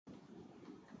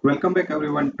Welcome back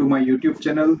everyone to my YouTube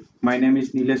channel. My name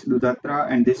is Nilesh Dudatra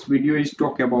and this video is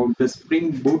talk about the Spring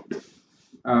Boot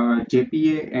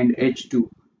JPA and H2,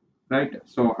 right?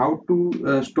 So how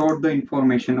to store the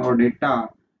information or data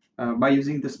by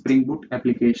using the Spring Boot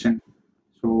application.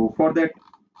 So for that,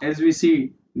 as we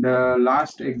see the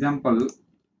last example,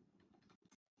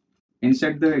 in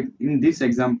this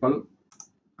example,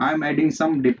 I'm adding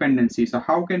some dependency. So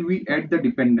how can we add the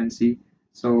dependency?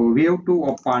 So we have to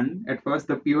open at first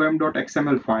the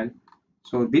pom.xml file.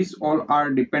 So these all are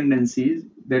dependencies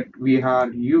that we are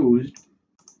used.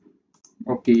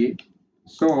 Okay.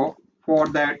 So for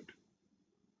that,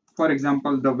 for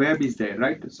example, the web is there,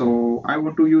 right? So I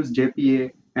want to use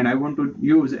JPA and I want to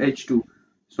use H2.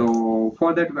 So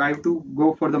for that, I have to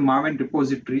go for the Maven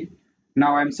repository.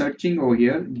 Now I'm searching over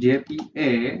here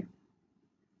JPA.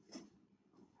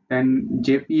 And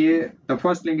JPA, the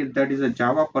first link is that is a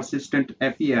Java persistent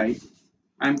API.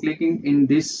 I'm clicking in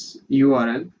this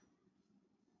URL.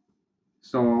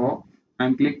 So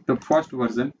I'm click the first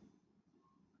version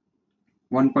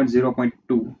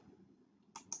 1.0.2.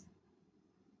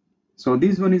 So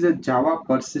this one is a Java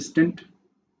persistent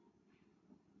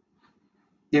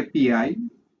API.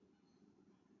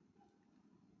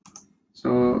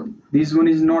 So this one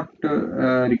is not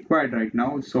required right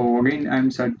now. So again I'm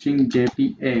searching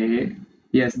JPA.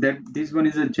 Yes, that this one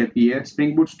is a JPA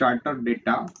Spring Boot starter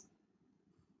data.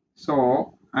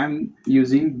 So I'm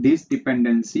using this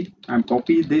dependency. I'm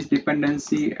copy this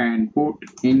dependency and put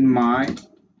in my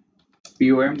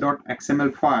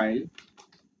pom.xml file.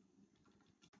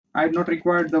 I have not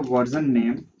required the version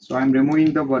name, so I'm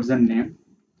removing the version name.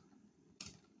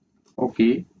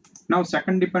 Okay. Now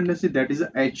second dependency, that is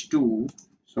H2.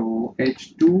 So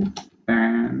H2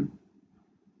 and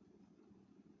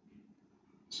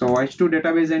so H2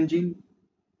 database engine.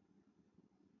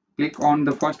 Click on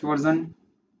the first version.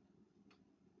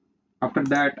 After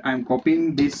that, I'm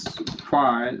copying this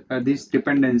file, this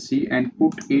dependency, and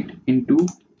put it into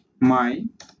my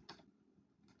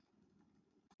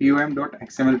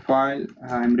pom.xml file.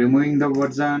 I'm removing the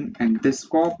version, and the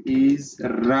scope is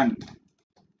run.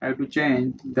 I have to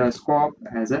change the scope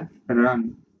as a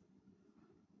run.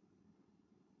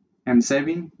 I'm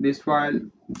saving this file.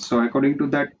 So according to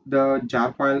that, the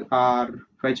jar file are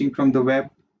fetching from the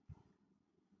web.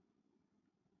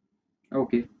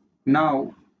 Okay.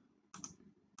 Now,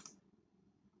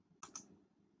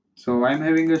 so I'm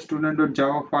having a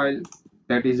student.java file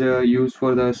that is used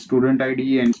for the student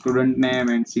ID and student name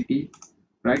and city,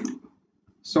 right?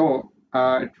 So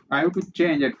I have to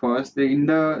change at first in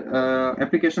the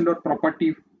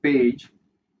application.property page.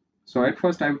 So at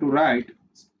first I have to write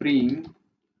Spring,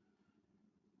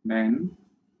 then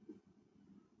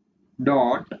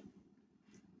dot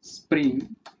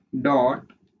Spring dot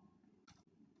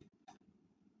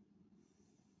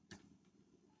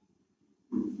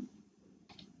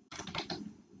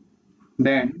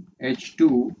then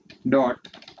h2 dot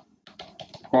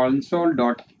console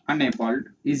dot enabled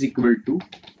is equal to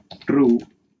true,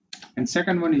 and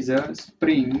second one is a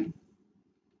Spring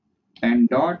and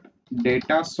dot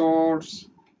data source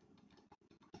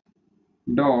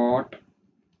dot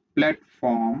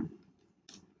platform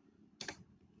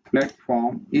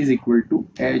is equal to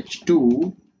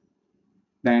h2.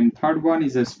 Then third one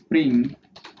is a Spring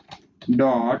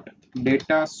dot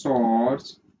data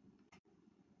source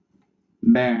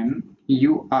then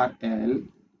URL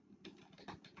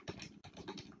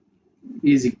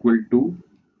is equal to,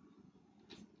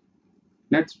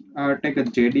 let's take a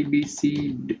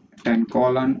JDBC then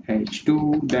colon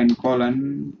h2 then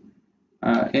colon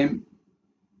MEM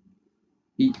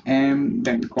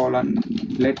then colon,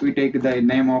 let me take the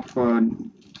name of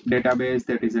database,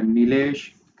 that is a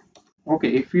Nilesh. Okay,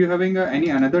 if you having any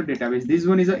another database, this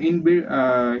one is a inbuilt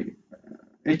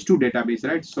H2 database,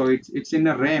 right? So it's in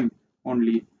a RAM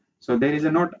only. So there is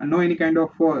a no any kind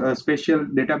of special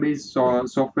database or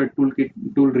software tool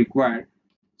required.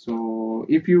 So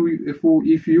if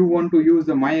you want to use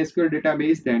the MySQL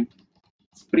database, then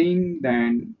Spring,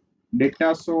 then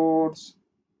data source,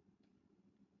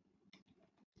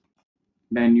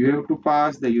 then you have to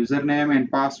pass the username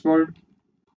and password,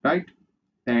 right?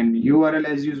 Then URL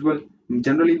as usual.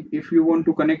 Generally, if you want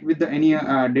to connect with any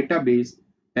database,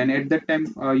 then at that time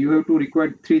you have to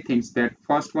require three things. That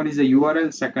first one is a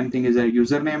URL, second thing is a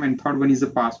username, and third one is a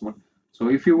password. So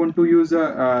if you want to use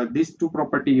these two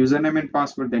property, username and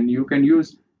password, then you can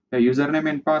use the username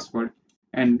and password.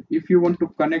 And if you want to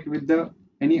connect with the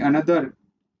any another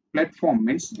platform,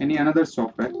 means any another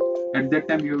software, at that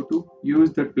time you have to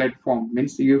use the platform.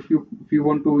 Means if you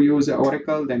want to use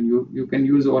Oracle, then you can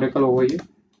use Oracle over here.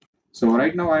 So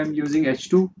right now I am using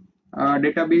H2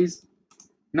 database.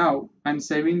 Now I'm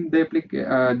saving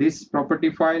the this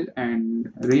property file and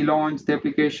relaunch the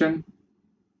application.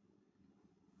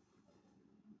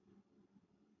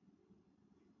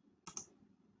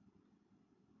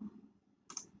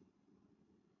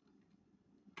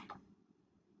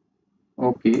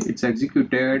 Okay, it's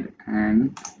executed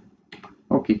and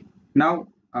okay. Now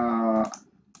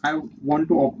I want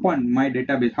to open my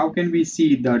database. How can we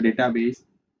see the database?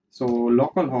 So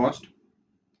localhost,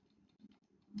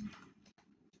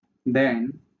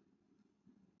 then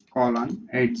colon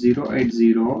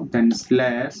 8080, then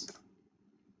slash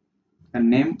the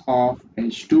name of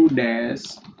h2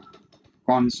 dash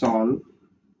console.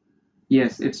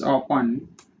 Yes, it's open.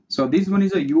 So this one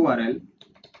is a URL,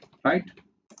 right?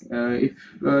 If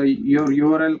your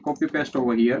URL copy paste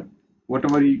over here,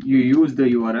 whatever you use the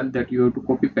URL that you have to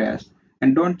copy paste,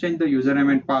 and don't change the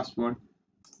username and password.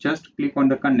 Just click on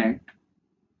the connect.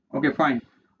 Okay, fine.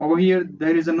 Over here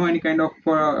there is no any kind of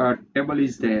table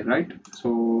is there, right?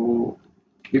 So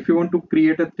if you want to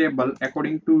create a table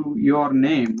according to your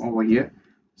name over here,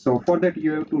 so for that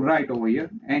you have to write over here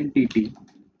entity,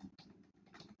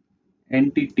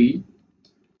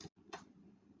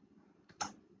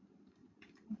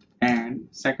 and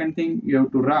second thing you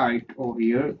have to write over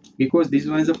here, because this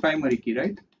one is a primary key,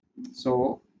 right?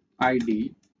 So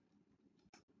id.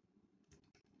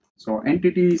 So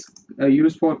entity is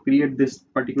used for create this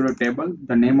particular table,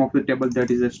 the name of the table, that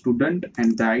is a student,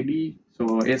 and the id,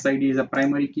 so sid is a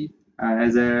primary key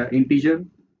as a integer,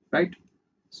 right?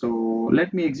 So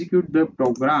let me execute the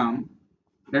program.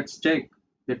 Let's check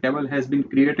the table has been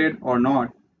created or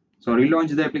not. So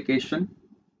relaunch the application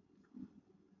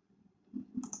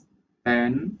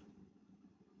and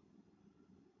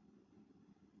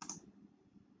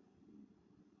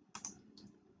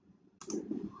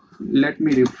let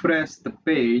me refresh the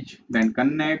page, then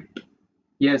connect.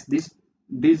 Yes,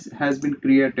 this has been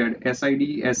created, sid,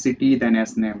 sct, then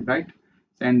sname, right?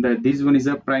 And this one is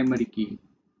a primary key.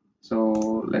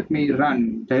 So let me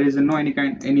run. There is no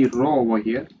any row over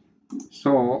here.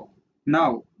 So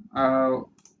now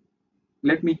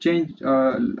let me change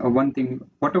one thing.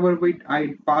 Whatever bit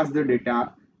I pass the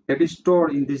data, that is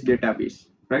stored in this database,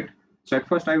 right? So at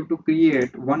first I have to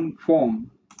create one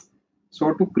form.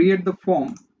 So to create the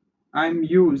form, I'm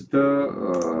use the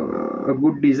a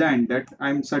good design that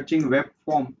I'm searching web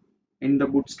form in the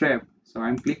Bootstrap. So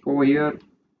I'm click over here.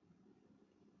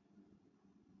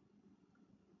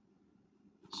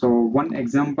 So one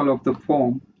example of the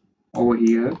form over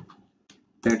here,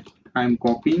 that I'm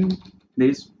copying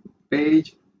this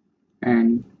page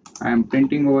and I'm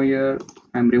printing over here.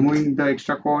 I'm removing the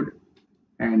extra code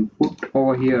and put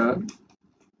over here.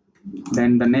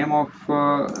 Then the name of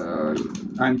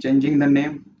I'm changing the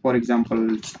name, for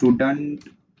example student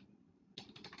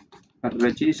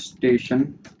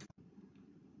registration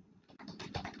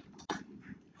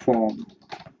form,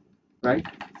 right?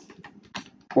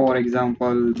 For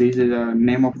example, this is a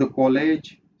name of the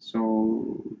college,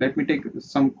 so let me take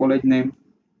some college name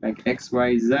like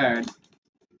XYZ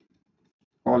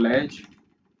college.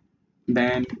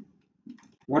 Then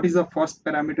what is the first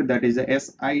parameter? That is a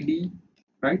SID,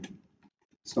 right?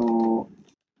 So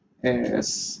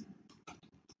S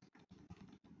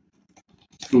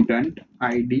student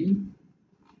ID,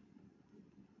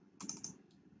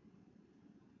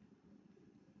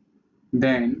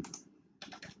 then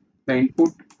the input,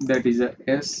 that is a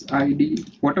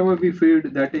SID. Whatever we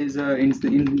feed, that is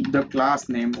in the class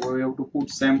name, or we have to put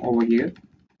same over here.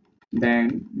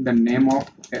 Then the name of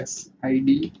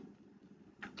SID,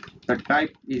 the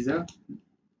type is a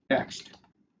text,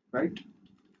 right?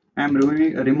 I'm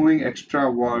removing extra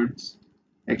words,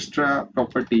 extra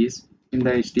properties in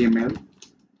the HTML.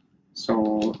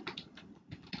 So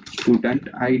student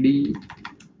ID,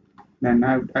 then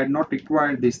I not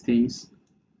require these things.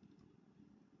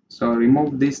 So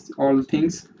remove this all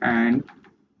things and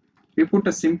we put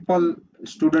a simple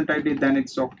student ID, then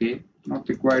it's okay, not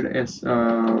required as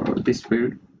this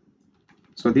field.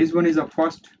 So this one is the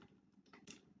first,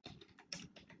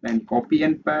 then copy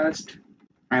and paste.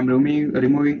 I'm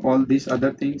removing all these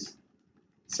other things.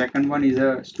 Second one is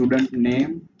a student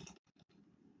name,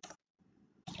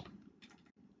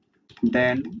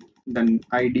 then the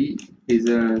ID is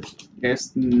a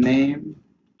S name.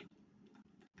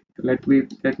 Let me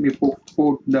put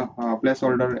the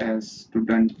placeholder as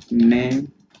student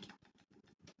name,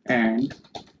 and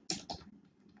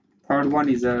third one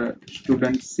is a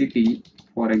student city,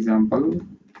 for example.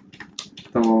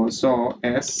 So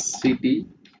S city,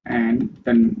 and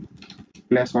then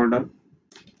placeholder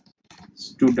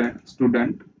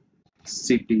student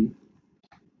city.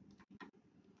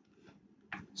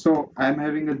 So I'm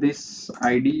having this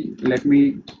id. Let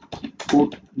me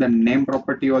put the name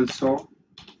property also.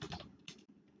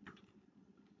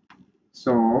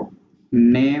 So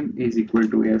name is equal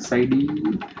to sid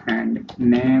and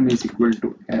name is equal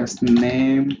to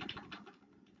sname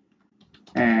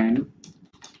and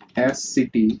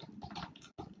scity.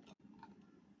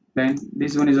 Then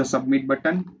this one is a submit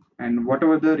button, and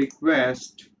whatever the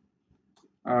request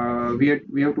we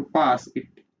have to pass it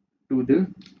to the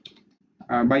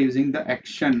by using the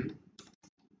action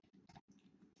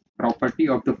property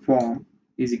of the form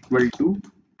is equal to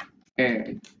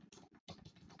add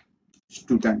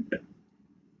student.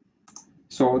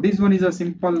 So this one is a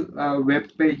simple web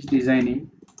page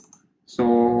designing.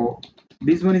 So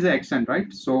this one is an action,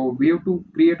 right? So we have to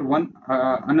create one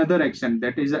another action,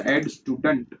 that is a add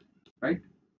student, right?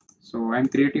 So I'm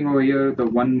creating over here the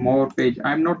one more page.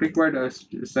 I'm not required a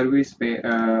service pay,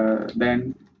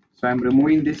 then so I'm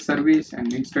removing this service,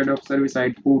 and instead of service I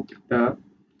put the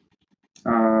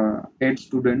add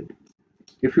student.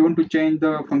 If you want to change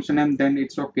the function name, then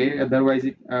it's okay, otherwise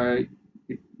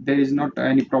there is not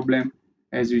any problem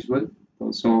as usual.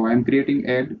 So I'm creating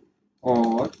add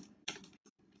or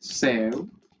save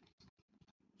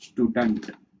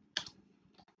student.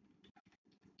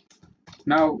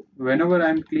 Now whenever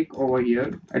I'm click over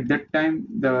here, at that time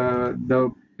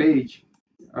the page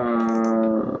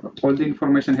all the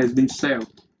information has been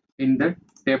saved in the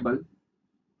table,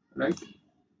 right,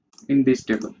 in this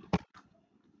table.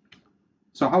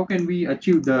 So how can we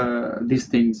achieve these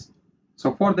things?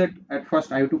 So for that, at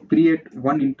first I have to create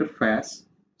one interface.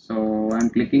 So I'm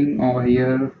clicking over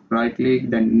here, right click,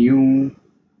 then new,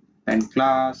 then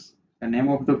class. The name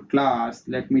of the class,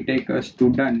 let me take a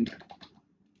student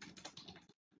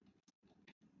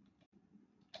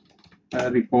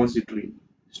repository,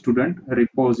 student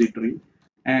repository,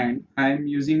 and I'm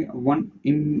using one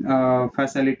in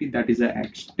facility, that is a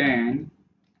extend,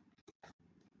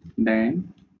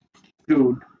 then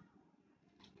CRUD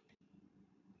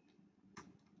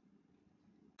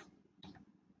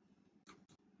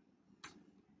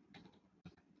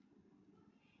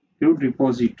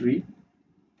repository.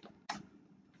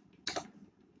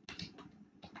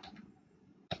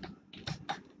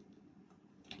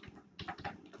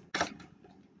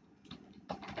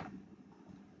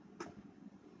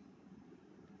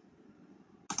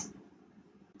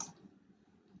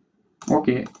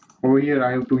 Okay, over here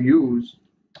I have to use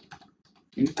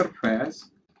interface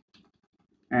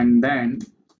and then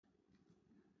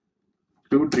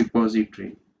CRUD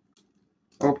repository.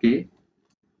 Okay,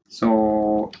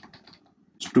 so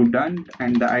student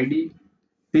and the id,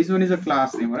 this one is a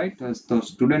class name, right? So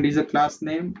student is a class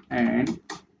name and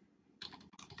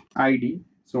id.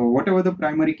 So whatever the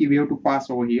primary key we have to pass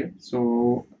over here,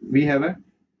 so we have a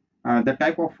the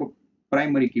type of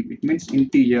primary key, it means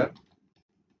integer.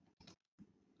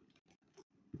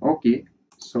 Okay,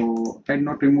 so I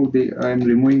not remove the, I am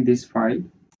removing this file,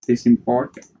 this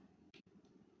import.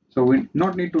 So we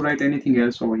not need to write anything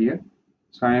else over here.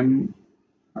 So I am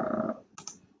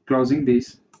closing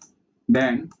this.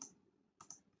 Then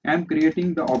I am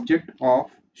creating the object of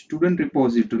student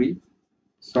repository.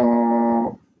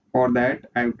 So for that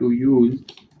I have to use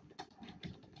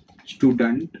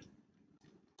student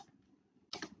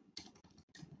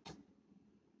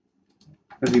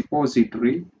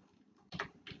repository,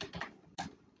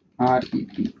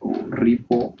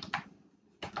 repo.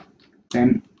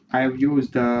 Then I have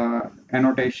used the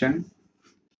annotation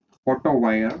auto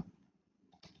wire.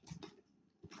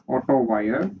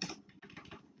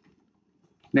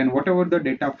 Then whatever the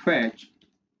data fetch,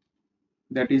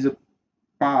 that is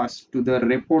passed to the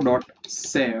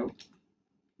repo.save.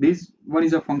 This one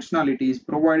is a functionality is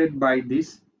provided by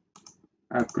this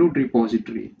CRUD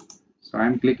repository. So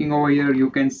I'm clicking over here, you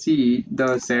can see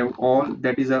the save all,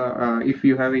 that is a if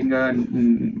you having a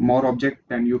more object,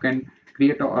 then you can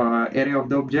create a array of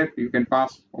the object, you can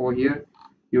pass over here,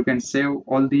 you can save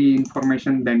all the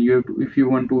information. Then you have to, if you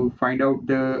want to find out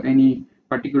the any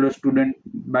particular student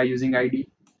by using id.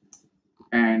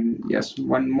 And yes,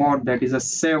 one more, that is a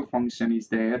save function is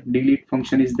there, delete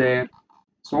function is there.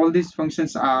 So all these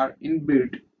functions are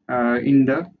inbuilt in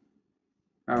the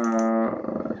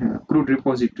CRUD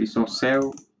repository. So save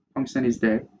function is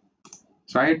there.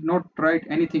 So I did not write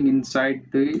anything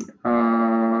inside the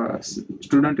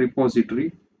student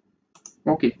repository.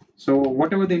 Okay, so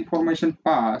whatever the information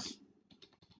passed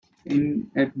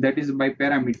in that is by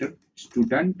parameter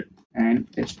student and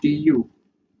stu.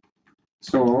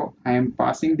 So I am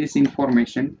passing this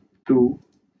information to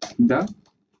the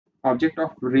object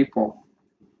of repo.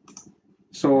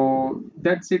 So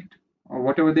that's it.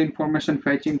 Whatever the information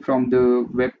fetching from the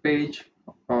web page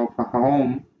of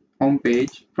home, home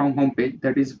page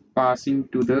that is passing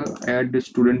to the add the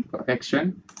student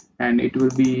action, and it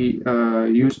will be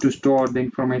used to store the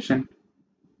information.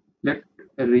 Let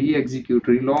re-execute,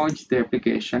 relaunch the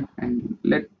application, and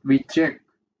let we check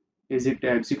is it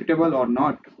executable or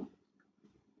not.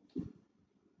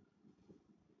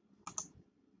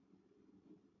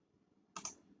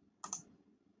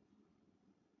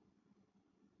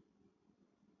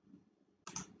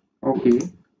 Okay,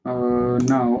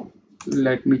 now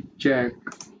let me check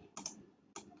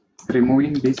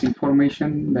removing this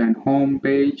information, then home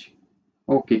page.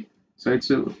 Okay, so it's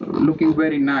looking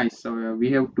very nice. So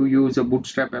we have to use a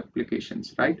Bootstrap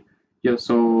applications, right? Yeah,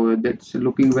 so that's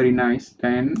looking very nice.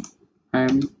 Then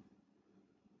I'm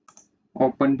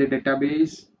open the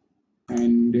database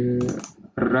and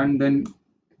run. Then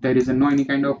there is no any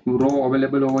kind of row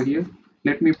available over here.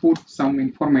 Let me put some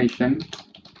information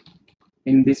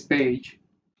in this page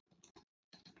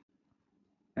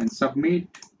and submit.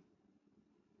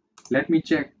 Let me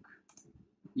check.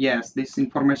 Yes, this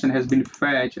information has been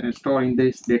fetched and stored in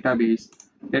this database.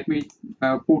 Let me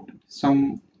put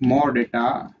some more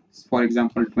data. For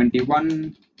example,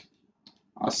 21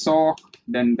 Asok,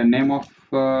 then the name of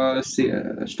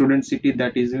student city,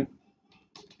 that is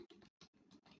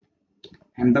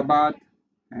Ahmedabad,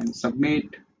 and submit.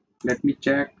 Let me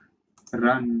check,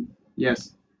 run.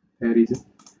 Yes, there is.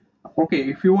 Okay,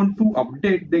 if you want to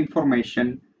update the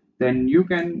information, then you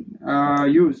can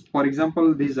use, for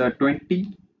example, this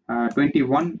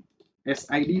 21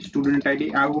 SID, student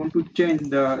ID. I want to change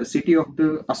the city of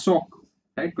the Asok,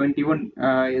 right? 21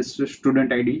 is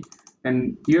student ID,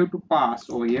 and you have to pass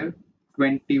over here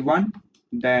 21,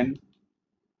 then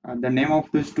the name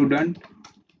of the student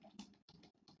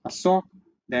Asok,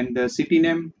 then the city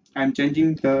name. I'm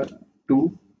changing the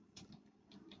to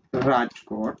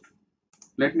Rajkot.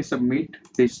 Let me submit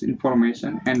this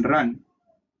information and run.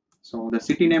 So the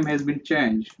city name has been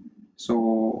changed.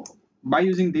 So by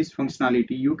using this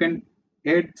functionality, you can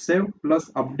add, save, plus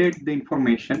update the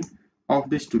information of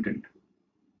the student.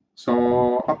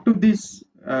 So up to this,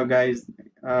 guys,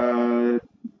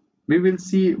 we will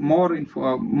see more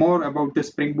info, more about the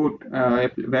Spring Boot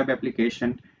web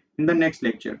application in the next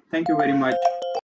lecture. Thank you very much.